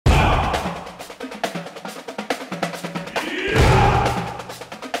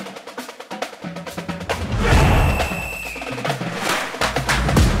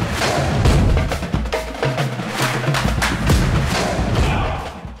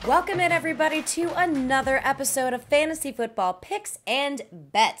Welcome in, everybody, to another episode of Fantasy Football Picks and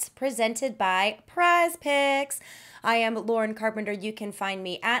Bets presented by PrizePicks. I am Lauren Carpenter. You can find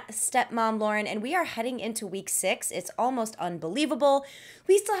me at Stepmom Lauren, and we are heading into week 6. It's almost unbelievable.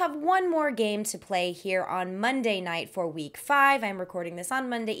 We still have one more game to play here on Monday night for week 5. I'm recording this on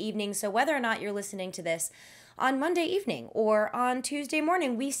Monday evening, so whether or not you're listening to this on Monday evening or on Tuesday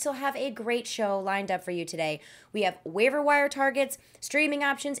morning, we still have a great show lined up for you today. We have waiver wire targets, streaming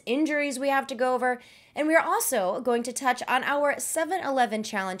options, injuries we have to go over, and we are also going to touch on our 7-Eleven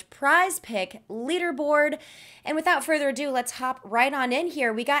Challenge prize pick leaderboard. And without further ado, let's hop right on in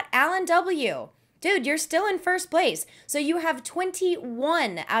here. We got Alan W. Dude, you're still in first place. So you have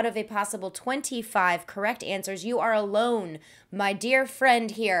 21 out of a possible 25 correct answers. You are alone, my dear friend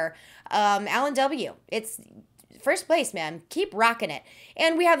here. Alan W. It's first place, man. Keep rocking it.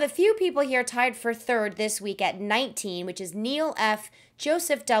 And we have a few people here tied for third this week at 19, which is Neil F.,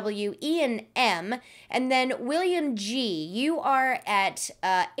 Joseph W., Ian M., and then William G. You are at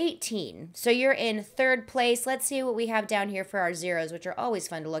 18. So you're in third place. Let's see what we have down here for our zeros, which are always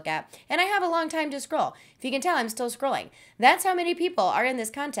fun to look at. And I have a long time to scroll. If you can tell, I'm still scrolling. That's how many people are in this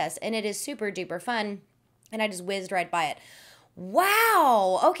contest, and it is super duper fun. And I just whizzed right by it.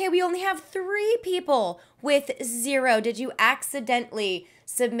 Wow. Okay, we only have 3 people with 0. Did you accidentally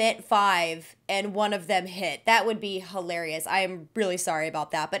submit 5 and one of them hit? That would be hilarious. I am really sorry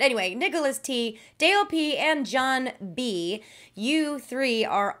about that. But anyway, Nicholas T, Dale P, and John B, you 3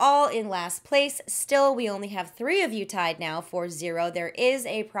 are all in last place. Still, we only have 3 of you tied now for 0. There is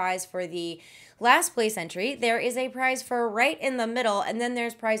a prize for the last place entry. There is a prize for right in the middle, and then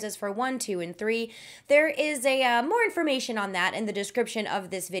there's prizes for 1, 2, and 3. There is more information on that in the description of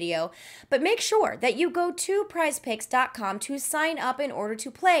this video, but make sure that you go to PrizePicks.com to sign up in order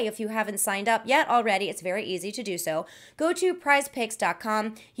to play. If you haven't signed up yet already, it's very easy to do so. Go to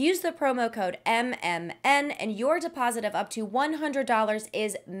PrizePicks.com, use the promo code MMN, and your deposit of up to $100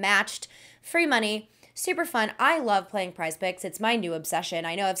 is matched. Free money. Super fun. I love playing PrizePicks. It's my new obsession.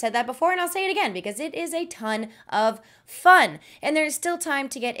 I know I've said that before, and I'll say it again because it is a ton of fun. And there's still time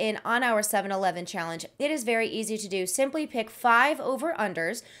to get in on our 7-Eleven challenge. It is very easy to do. Simply pick 5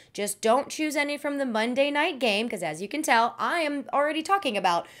 over-unders. Just don't choose any from the Monday night game because, as you can tell, I am already talking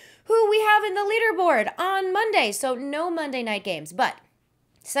about who we have in the leaderboard on Monday. So no Monday night games, but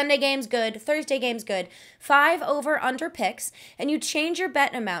Sunday game's good, Thursday game's good, 5 over-under picks, and you change your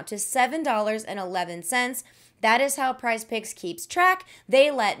bet amount to $7.11. That is how PrizePicks keeps track.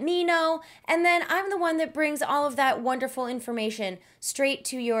 They let me know, and then I'm the one that brings all of that wonderful information straight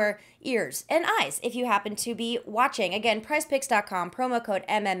to your ears and eyes if you happen to be watching. Again, PrizePicks.com, promo code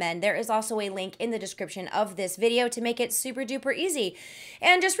MMN. There is also a link in the description of this video to make it super duper easy.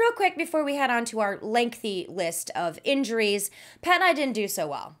 And just real quick before we head on to our lengthy list of injuries, Pat and I didn't do so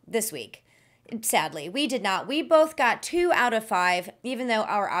well this week. Sadly, we did not. We both got 2 out of 5, even though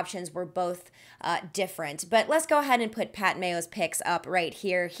our options were both different. But let's go ahead and put Pat Mayo's picks up right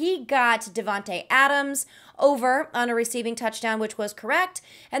here. He got Devontae Adams over on a receiving touchdown, which was correct.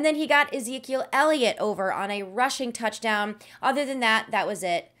 And then he got Ezekiel Elliott over on a rushing touchdown. Other than that, that was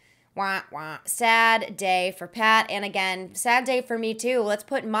it. Wah, wah. Sad day for Pat, and again, sad day for me too. Let's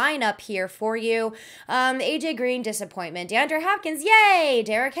put mine up here for you. AJ Green, disappointment. DeAndre Hopkins, yay!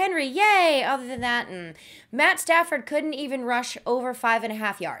 Derrick Henry, yay! Other than that, Matt Stafford couldn't even rush over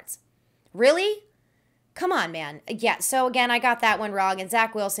 5.5 yards. Really? Come on, man. Yeah, so again, I got that one wrong, and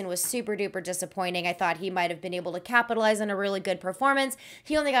Zach Wilson was super duper disappointing. I thought he might have been able to capitalize on a really good performance.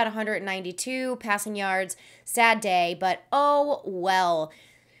 He only got 192 passing yards. Sad day, but oh well.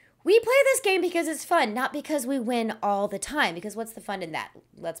 We play this game because it's fun, not because we win all the time, because what's the fun in that?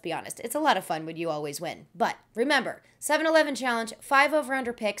 Let's be honest. It's a lot of fun when you always win. But remember, 7-Eleven challenge, 5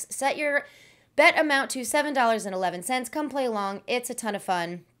 over-under picks. Set your bet amount to $7.11. Come play along. It's a ton of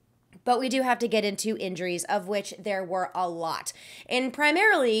fun. But we do have to get into injuries, of which there were a lot. And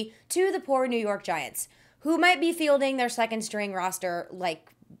primarily to the poor New York Giants, who might be fielding their second-string roster like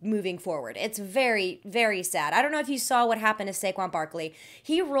moving forward. It's very, very sad. I don't know if you saw what happened to Saquon Barkley.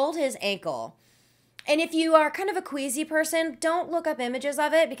 He rolled his ankle. And if you are kind of a queasy person, don't look up images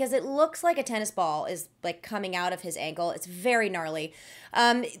of it because it looks like a tennis ball is like coming out of his ankle. It's very gnarly.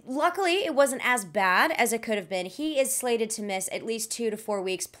 Luckily, it wasn't as bad as it could have been. He is slated to miss at least 2 to 4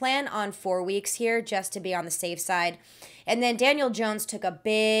 weeks. Plan on 4 weeks here just to be on the safe side. And then Daniel Jones took a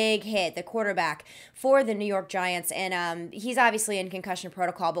big hit, the quarterback for the New York Giants, and he's obviously in concussion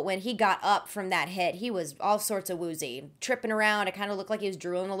protocol, but when he got up from that hit, he was all sorts of woozy, tripping around. It kind of looked like he was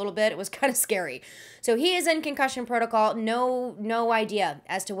drooling a little bit. It was kind of scary. So he is in concussion protocol. No idea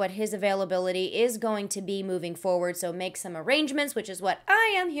as to what his availability is going to be moving forward, so make some arrangements, which is what what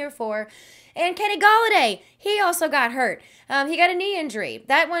I am here for. And Kenny Golladay, he also got hurt. He got a knee injury.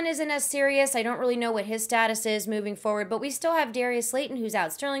 That one isn't as serious. I don't really know what his status is moving forward, but we still have Darius Slayton who's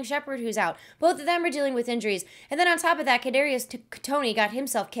out, Sterling Shepard who's out. Both of them are dealing with injuries. And then on top of that, Kadarius Toney got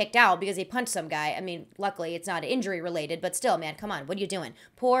himself kicked out because he punched some guy. I mean, luckily it's not injury related, but still, man, come on, what are you doing?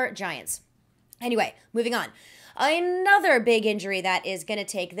 Poor Giants. Anyway, moving on. Another big injury that is going to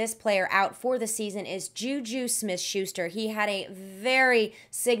take this player out for the season is Juju Smith-Schuster. He had a very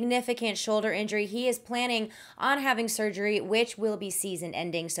significant shoulder injury. He is planning on having surgery, which will be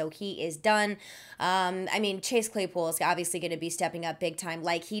season-ending, so he is done. I mean, Chase Claypool is obviously going to be stepping up big time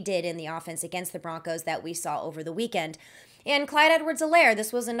like he did in the offense against the Broncos that we saw over the weekend. And Clyde Edwards-Helaire,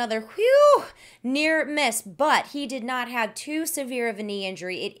 this was another near miss, but he did not have too severe of a knee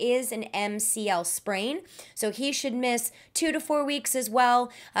injury. It is an MCL sprain, so he should miss 2 to 4 weeks as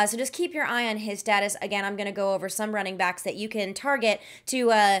well. So just keep your eye on his status. Again, I'm going to go over some running backs that you can target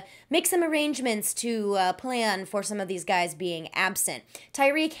to make some arrangements to plan for some of these guys being absent.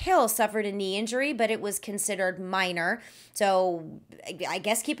 Tyreek Hill suffered a knee injury, but it was considered minor. So I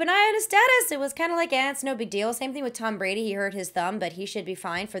guess keep an eye on his status. It was kind of like, it's no big deal. Same thing with Tom Brady. He hurt his thumb, but he should be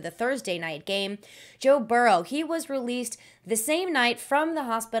fine for the Thursday night game. Joe Burrow, he was released the same night from the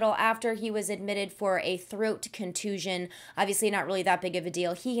hospital after he was admitted for a throat contusion. Obviously not really that big of a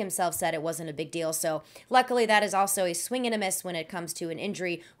deal. He himself said it wasn't a big deal. So luckily that is also a swing and a miss when it comes to an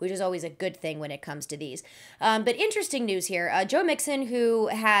injury, which is always a good thing when it comes to these. But interesting news here. Joe Mixon, who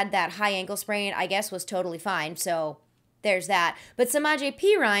had that high ankle sprain, I guess was totally fine. So there's that. But Samaje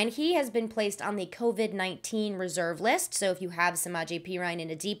Perine, he has been placed on the COVID-19 reserve list. So if you have Samaje Perine in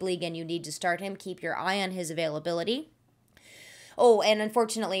a deep league and you need to start him, keep your eye on his availability. Oh, and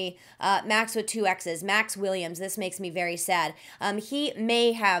unfortunately, Max with 2 X's, Max Williams, this makes me very sad. He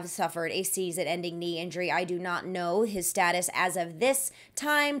may have suffered a season-ending knee injury. I do not know his status as of this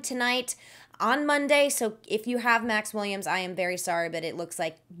time tonight on Monday. So if you have Max Williams, I am very sorry, but it looks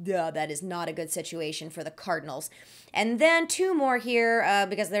like that is not a good situation for the Cardinals. And then 2 more here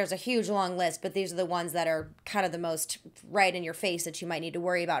because there's a huge long list, but these are the ones that are kind of the most right in your face that you might need to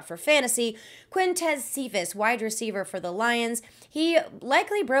worry about for fantasy. Quintez Cephas, wide receiver for the Lions. He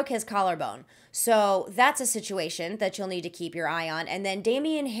likely broke his collarbone. So that's a situation that you'll need to keep your eye on. And then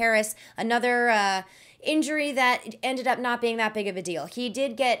Damian Harris, another injury that ended up not being that big of a deal. He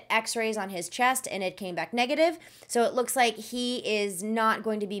did get x-rays on his chest and it came back negative. So it looks like he is not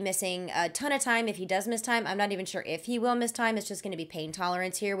going to be missing a ton of time. If he does miss time, I'm not even sure if he will miss time. It's just going to be pain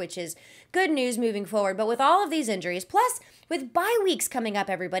tolerance here, which is good news moving forward. But with all of these injuries, plus with bye weeks coming up,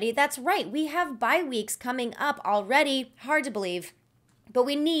 everybody, that's right. We have bye weeks coming up already. Hard to believe. But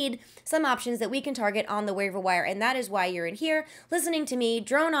we need some options that we can target on the waiver wire, and that is why you're in here listening to me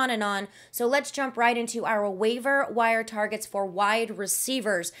drone on and on. So let's jump right into our waiver wire targets for wide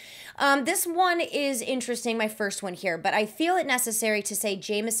receivers. This one is interesting, my first one here, but I feel it necessary to say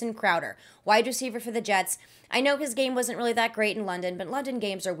Jamison Crowder, wide receiver for the Jets. I know his game wasn't really that great in London, but London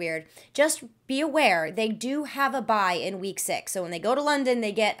games are weird. Just be aware, they do have a bye in week 6. So when they go to London,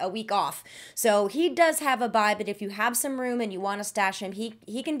 they get a week off. So he does have a bye, but if you have some room and you want to stash him,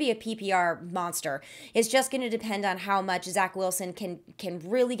 he can be a PPR monster. It's just going to depend on how much Zach Wilson can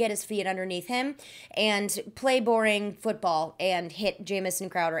really get his feet underneath him and play boring football and hit Jamison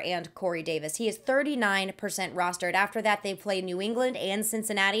Crowder and Corey Davis. He is 39% rostered. After that, they play New England and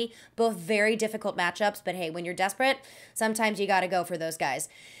Cincinnati, both very difficult matchups, but hey, when you're desperate, sometimes you got to go for those guys.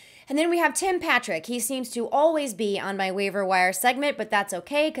 And then we have Tim Patrick. He seems to always be on my waiver wire segment, but that's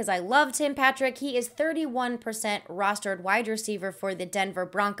okay because I love Tim Patrick. He is 31% rostered wide receiver for the Denver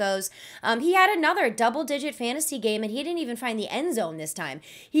Broncos. He had another double-digit fantasy game, and he didn't even find the end zone this time.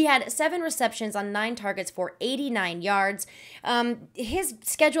 He had 7 receptions on 9 targets for 89 yards. His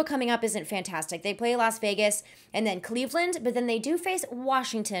schedule coming up isn't fantastic. They play Las Vegas and then Cleveland, but then they do face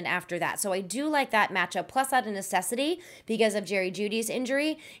Washington after that. So I do like that matchup, plus out of necessity because of Jerry Jeudy's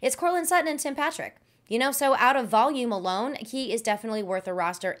injury. It's Courtland Sutton and Tim Patrick. You know, so out of volume alone, he is definitely worth a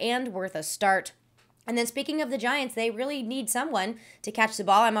roster and worth a start. And then speaking of the Giants, they really need someone to catch the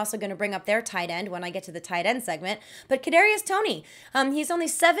ball. I'm also going to bring up their tight end when I get to the tight end segment. But Kadarius Toney, he's only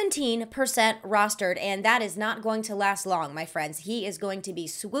 17% rostered, and that is not going to last long, my friends. He is going to be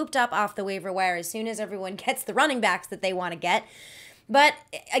swooped up off the waiver wire as soon as everyone gets the running backs that they want to get. But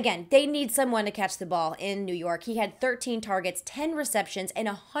again, they need someone to catch the ball in New York. He had 13 targets, 10 receptions, and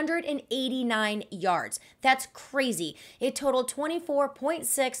 189 yards. That's crazy. It totaled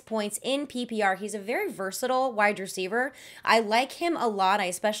 24.6 points in PPR. He's a very versatile wide receiver. I like him a lot. I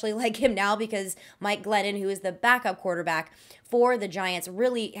especially like him now because Mike Glennon, who is the backup quarterback for the Giants,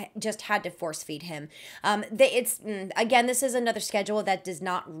 really just had to force feed him. Again, this is another schedule that is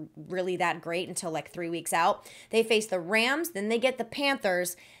not really that great until like 3 weeks out. They face the Rams, then they get the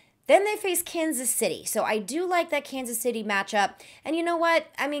Panthers, then they face Kansas City. So I do like that Kansas City matchup. And you know what?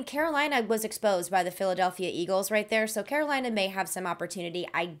 I mean, Carolina was exposed by the Philadelphia Eagles right there. So Carolina may have some opportunity.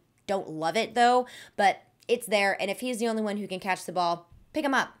 I don't love it though, but it's there. And if he's the only one who can catch the ball, pick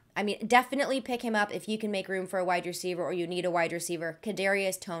him up. I mean, definitely pick him up if you can make room for a wide receiver or you need a wide receiver.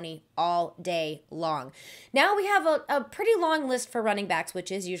 Kadarius Toney all day long. Now we have a pretty long list for running backs,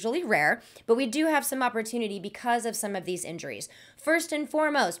 which is usually rare, but we do have some opportunity because of some of these injuries. First and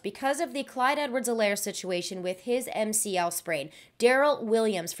foremost, because of the Clyde Edwards-Helaire situation with his MCL sprain, Darrell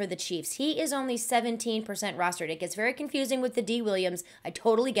Williams for the Chiefs. He is only 17% rostered. It gets very confusing with the D. Williams. I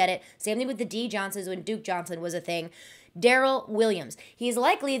totally get it. Same thing with the D. Johnsons when Duke Johnson was a thing. Darrell Williams. He's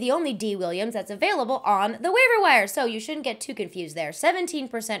likely the only D. Williams that's available on the waiver wire, so you shouldn't get too confused there. 17%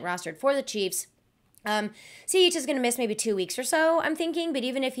 rostered for the Chiefs. CH is going to miss maybe 2 weeks or so, I'm thinking, but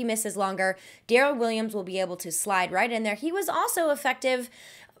even if he misses longer, Darrell Williams will be able to slide right in there. He was also effective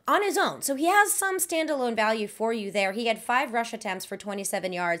on his own, so he has some standalone value for you there. He had 5 rush attempts for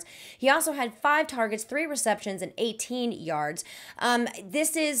 27 yards. He also had 5 targets, 3 receptions, and 18 yards.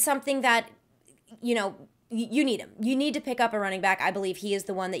 This is something that, you need him. You need to pick up a running back. I believe he is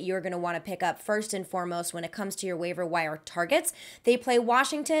the one that you're going to want to pick up first and foremost when it comes to your waiver wire targets. They play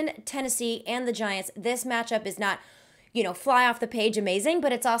Washington, Tennessee, and the Giants. This matchup is not, fly off the page amazing,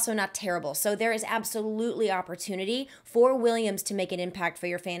 but it's also not terrible. So there is absolutely opportunity for Williams to make an impact for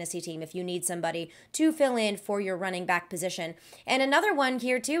your fantasy team if you need somebody to fill in for your running back position. And another one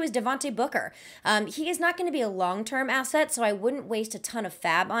here too is Devontae Booker. He is not going to be a long-term asset, so I wouldn't waste a ton of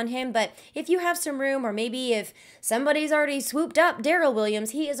fab on him. But if you have some room, or maybe if somebody's already swooped up Darrell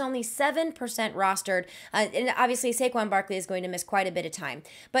Williams, he is only 7% rostered. And obviously Saquon Barkley is going to miss quite a bit of time.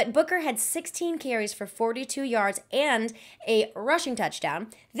 But Booker had 16 carries for 42 yards and a rushing touchdown.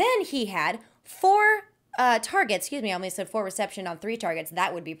 Then he had 4 targets, I almost said 4 reception on 3 targets.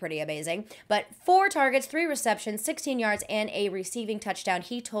 That would be pretty amazing. But 4 targets, 3 receptions, 16 yards, and a receiving touchdown.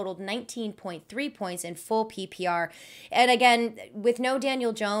 He totaled 19.3 points in full PPR. And again, with no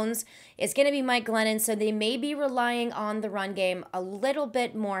Daniel Jones, it's going to be Mike Glennon, so they may be relying on the run game a little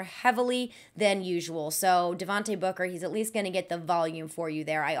bit more heavily than usual. So Devontae Booker, he's at least going to get the volume for you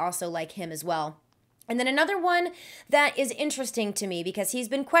there. I also like him as well. And then another one that is interesting to me because he's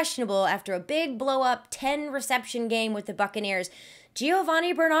been questionable after a big blow-up 10-reception game with the Buccaneers,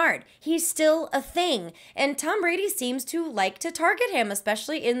 Giovanni Bernard. He's still a thing, and Tom Brady seems to like to target him,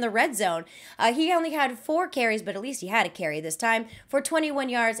 especially in the red zone. He only had 4 carries, but at least he had a carry this time, for 21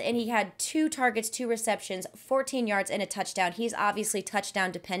 yards, and he had 2 targets, 2 receptions, 14 yards, and a touchdown. He's obviously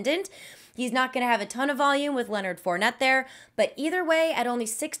touchdown dependent. He's not going to have a ton of volume with Leonard Fournette there, but either way, at only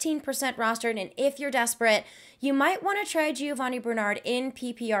 16% rostered, and if you're desperate, you might want to try Giovanni Bernard in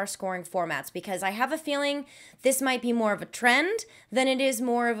PPR scoring formats because I have a feeling this might be more of a trend than it is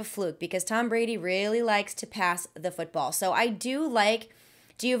more of a fluke because Tom Brady really likes to pass the football. So I do like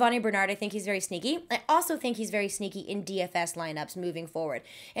Giovanni Bernard. I think he's very sneaky. I also think he's very sneaky in DFS lineups moving forward.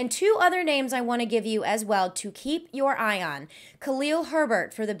 And 2 other names I want to give you as well to keep your eye on. Khalil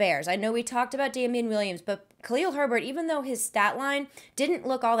Herbert for the Bears. I know we talked about Damian Williams, but Khalil Herbert, even though his stat line didn't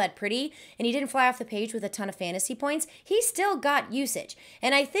look all that pretty and he didn't fly off the page with a ton of fantasy points, he still got usage.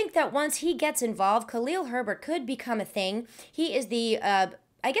 And I think that once he gets involved, Khalil Herbert could become a thing. He is the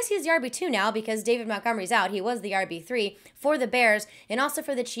I guess he's the RB2 now because David Montgomery's out. He was the RB3 for the Bears and also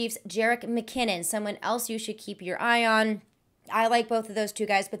for the Chiefs, Jerick McKinnon, someone else you should keep your eye on. I like both of those 2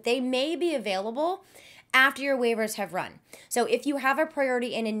 guys, but they may be available after your waivers have run. So if you have a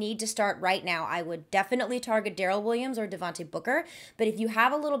priority and a need to start right now, I would definitely target Darrell Williams or Devontae Booker. But if you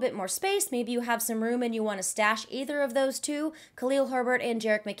have a little bit more space, maybe you have some room and you want to stash either of those 2, Khalil Herbert and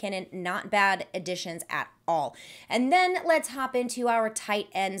Jerick McKinnon, not bad additions at all. And then let's hop into our tight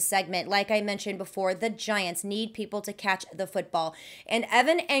end segment. Like I mentioned before, the Giants need people to catch the football. And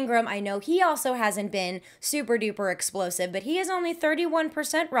Evan Engram, I know he also hasn't been super duper explosive, but he is only 31%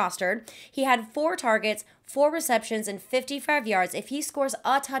 rostered. He had 4 targets, 4 receptions, and 55 yards. If he scores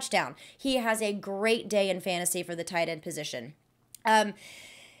a touchdown, he has a great day in fantasy for the tight end position.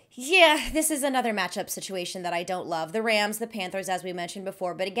 Yeah, this is another matchup situation that I don't love. The Rams, the Panthers, as we mentioned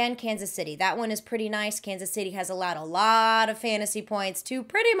before. But again, Kansas City. That one is pretty nice. Kansas City has allowed a lot of fantasy points to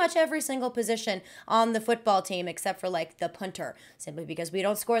pretty much every single position on the football team except for like the punter, simply because we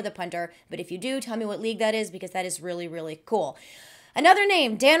don't score the punter. But if you do, tell me what league that is because that is really, really cool. Another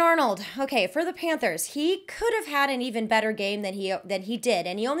name, Dan Arnold. Okay, for the Panthers, he could have had an even better game than he did,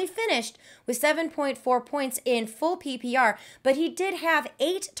 and he only finished with 7.4 points in full PPR, but he did have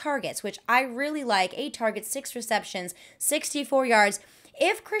 8 targets, which I really like. 8 targets, 6 receptions, 64 yards.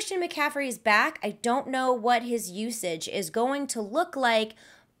 If Christian McCaffrey is back, I don't know what his usage is going to look like,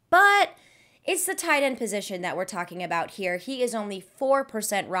 but it's the tight end position that we're talking about here. He is only 4%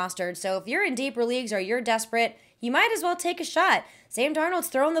 rostered, so if you're in deeper leagues or you're desperate, you might as well take a shot. Sam Darnold's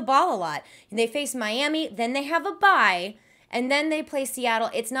throwing the ball a lot. They face Miami, then they have a bye, and then they play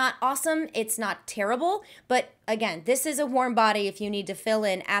Seattle. It's not awesome. It's not terrible. But again, this is a warm body if you need to fill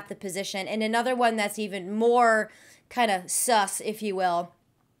in at the position. And another one that's even more kind of sus, if you will,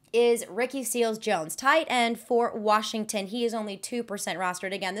 is Ricky Seals-Jones, tight end for Washington. He is only 2%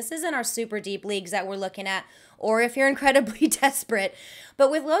 rostered. Again, this isn't our super deep leagues that we're looking at, or if you're incredibly desperate.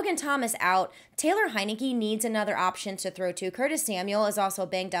 But with Logan Thomas out, Taylor Heineke needs another option to throw to. Curtis Samuel is also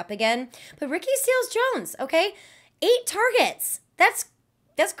banged up again. But Ricky Seals-Jones, okay? 8 targets. That's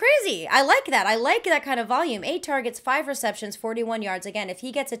crazy. I like that. I like that kind of volume. 8 targets, 5 receptions, 41 yards. Again, if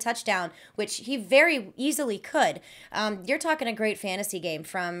he gets a touchdown, which he very easily could, you're talking a great fantasy game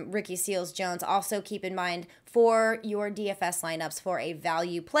from Ricky Seals-Jones. Also keep in mind for your DFS lineups for a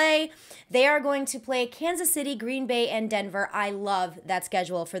value play, they are going to play Kansas City, Green Bay, and Denver. I love that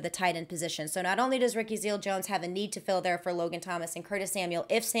schedule for the tight end position. So not only does Ricky Seals-Jones have a need to fill there for Logan Thomas and Curtis Samuel,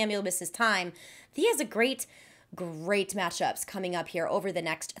 if Samuel misses time, he has a great matchups coming up here over the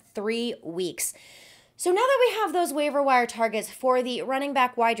next 3 weeks. So now that we have those waiver wire targets for the running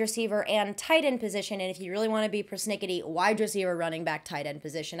back, wide receiver, and tight end position, and if you really want to be persnickety, wide receiver, running back, tight end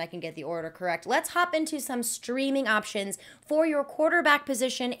position, I can get the order correct. Let's hop into some streaming options for your quarterback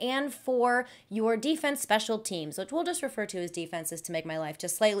position and for your defense special teams, which we'll just refer to as defenses to make my life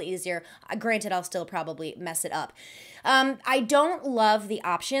just slightly easier. Granted, I'll still probably mess it up. I don't love the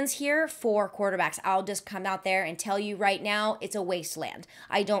options here for quarterbacks. I'll just come out there and tell you right now, it's a wasteland.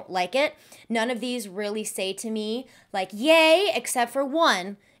 I don't like it. None of these really say to me, like, yay, except for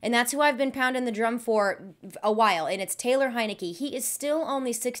one. And that's who I've been pounding the drum for a while, and it's Taylor Heineke. He is still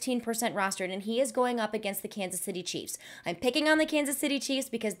only 16% rostered, and he is going up against the Kansas City Chiefs. I'm picking on the Kansas City Chiefs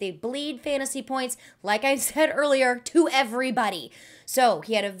because they bleed fantasy points, like I said earlier, to everybody. So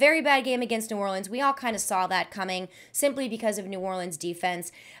he had a very bad game against New Orleans. We all kind of saw that coming simply because of New Orleans'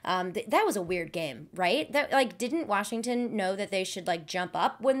 defense. That was a weird game, right? Didn't Washington know that they should jump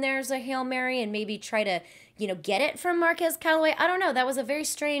up when there's a Hail Mary and maybe try to get it from Marquez Callaway? I don't know. That was a very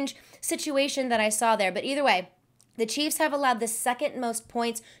strange situation that I saw there. But either way, the Chiefs have allowed the second most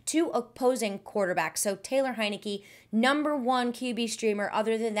points to opposing quarterbacks. So Taylor Heineke, number 1 QB streamer.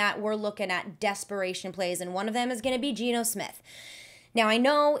 Other than that, we're looking at desperation plays, and one of them is going to be Geno Smith. Now, I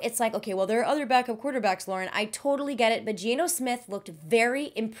know it's like, okay, well, there are other backup quarterbacks, Lauren. I totally get it, but Geno Smith looked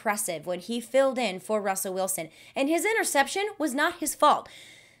very impressive when he filled in for Russell Wilson, and his interception was not his fault.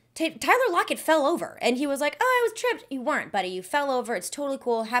 Tyler Lockett fell over, and he was like, oh, I was tripped. You weren't, buddy. You fell over. It's totally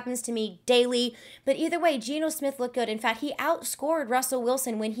cool. Happens to me daily. But either way, Geno Smith looked good. In fact, he outscored Russell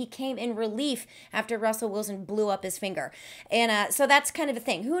Wilson when he came in relief after Russell Wilson blew up his finger. And so that's kind of a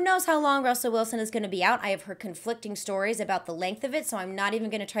thing. Who knows how long Russell Wilson is going to be out? I have heard conflicting stories about the length of it, so I'm not even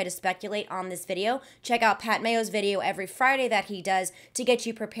going to try to speculate on this video. Check out Pat Mayo's video every Friday that he does to get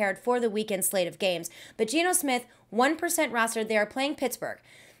you prepared for the weekend slate of games. But Geno Smith, 1% rostered. They are playing Pittsburgh.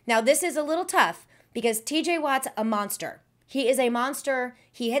 Now, this is a little tough because TJ Watt's a monster. He is a monster.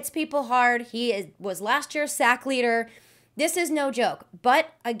 He hits people hard. Was last year's sack leader. This is no joke.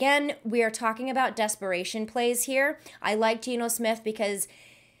 But again, we are talking about desperation plays here. I like Geno Smith because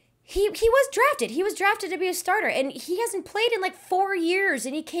he was drafted. He was drafted to be a starter, and he hasn't played in 4 years,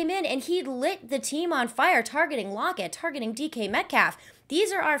 and he came in and he lit the team on fire, targeting Lockett, targeting DK Metcalf.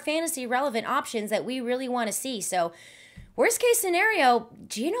 These are our fantasy relevant options that we really want to see. So worst case scenario,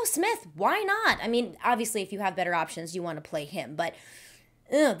 Geno Smith, why not? I mean, obviously, if you have better options, you want to play him. But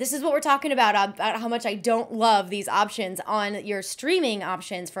this is what we're talking about how much I don't love these options on your streaming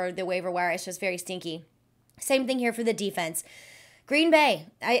options for the waiver wire. It's just very stinky. Same thing here for the defense. Green Bay.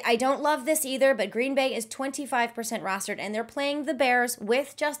 I don't love this either, but Green Bay is 25% rostered, and they're playing the Bears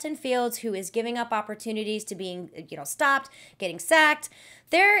with Justin Fields, who is giving up opportunities to being, stopped, getting sacked.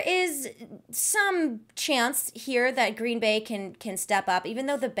 There is some chance here that Green Bay can step up, even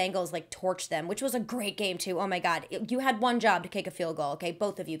though the Bengals torched them, which was a great game too. Oh my God, you had one job to kick a field goal. Okay,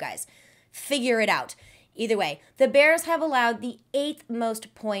 both of you guys, figure it out. Either way, the Bears have allowed the 8th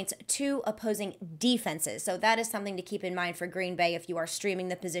most points to opposing defenses. So that is something to keep in mind for Green Bay if you are streaming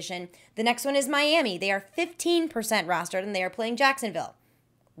the position. The next one is Miami. They are 15% rostered, and they are playing Jacksonville.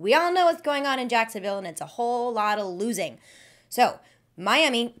 We all know what's going on in Jacksonville, and it's a whole lot of losing. So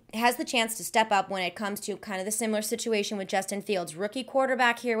Miami has the chance to step up when it comes to kind of the similar situation with Justin Fields. Rookie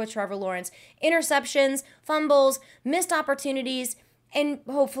quarterback here with Trevor Lawrence. Interceptions, fumbles, missed opportunities, and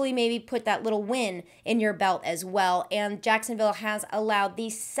hopefully maybe put that little win in your belt as well. And Jacksonville has allowed the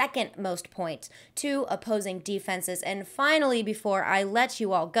 2nd most points to opposing defenses. And finally, before I let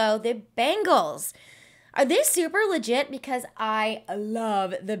you all go, the Bengals. Are they super legit? Because I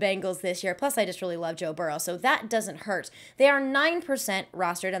love the Bengals this year. Plus, I just really love Joe Burrow, so that doesn't hurt. They are 9%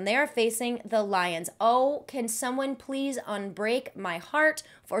 rostered, and they are facing the Lions. Oh, can someone please unbreak my heart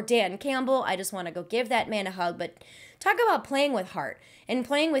for Dan Campbell? I just want to go give that man a hug, but talk about playing with heart and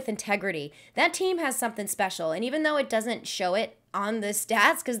playing with integrity. That team has something special, and even though it doesn't show it on the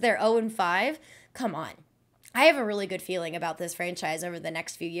stats because they're 0-5, come on. I have a really good feeling about this franchise over the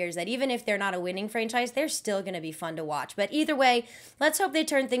next few years, that even if they're not a winning franchise, they're still going to be fun to watch. But either way, let's hope they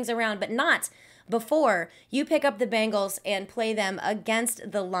turn things around, but not before you pick up the Bengals and play them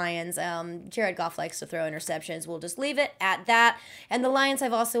against the Lions. Jared Goff likes to throw interceptions. We'll just leave it at that. And the Lions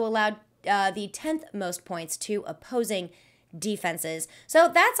have also allowed the 10th most points to opposing defenses.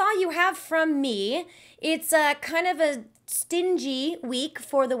 So that's all you have from me. It's kind of a stingy week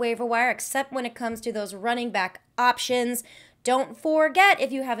for the waiver wire, except when it comes to those running back options. Don't forget,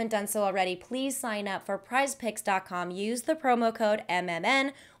 if you haven't done so already, please sign up for PrizePicks.com. Use the promo code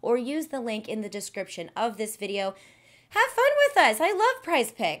MMN or use the link in the description of this video. Have fun with us. I love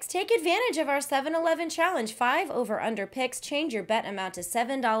PrizePicks. Take advantage of our 7-11 challenge. 5 over/under picks. Change your bet amount to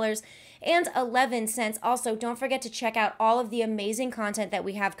 $7.11. Also, don't forget to check out all of the amazing content that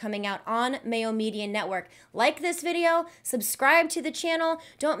we have coming out on Mayo Media Network. Like this video, subscribe to the channel.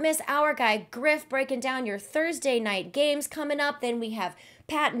 Don't miss our guy Griff breaking down your Thursday night games coming up. Then we have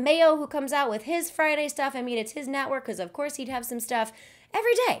Pat Mayo, who comes out with his Friday stuff. I mean, it's his network because, of course, he'd have some stuff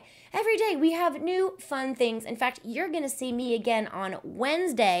every day. Every day we have new fun things. In fact, you're going to see me again on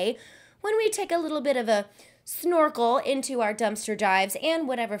Wednesday when we take a little bit of a snorkel into our dumpster dives and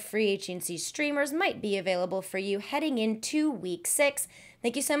whatever free agency streamers might be available for you heading into week 6.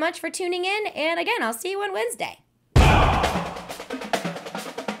 Thank you so much for tuning in. And again, I'll see you on Wednesday.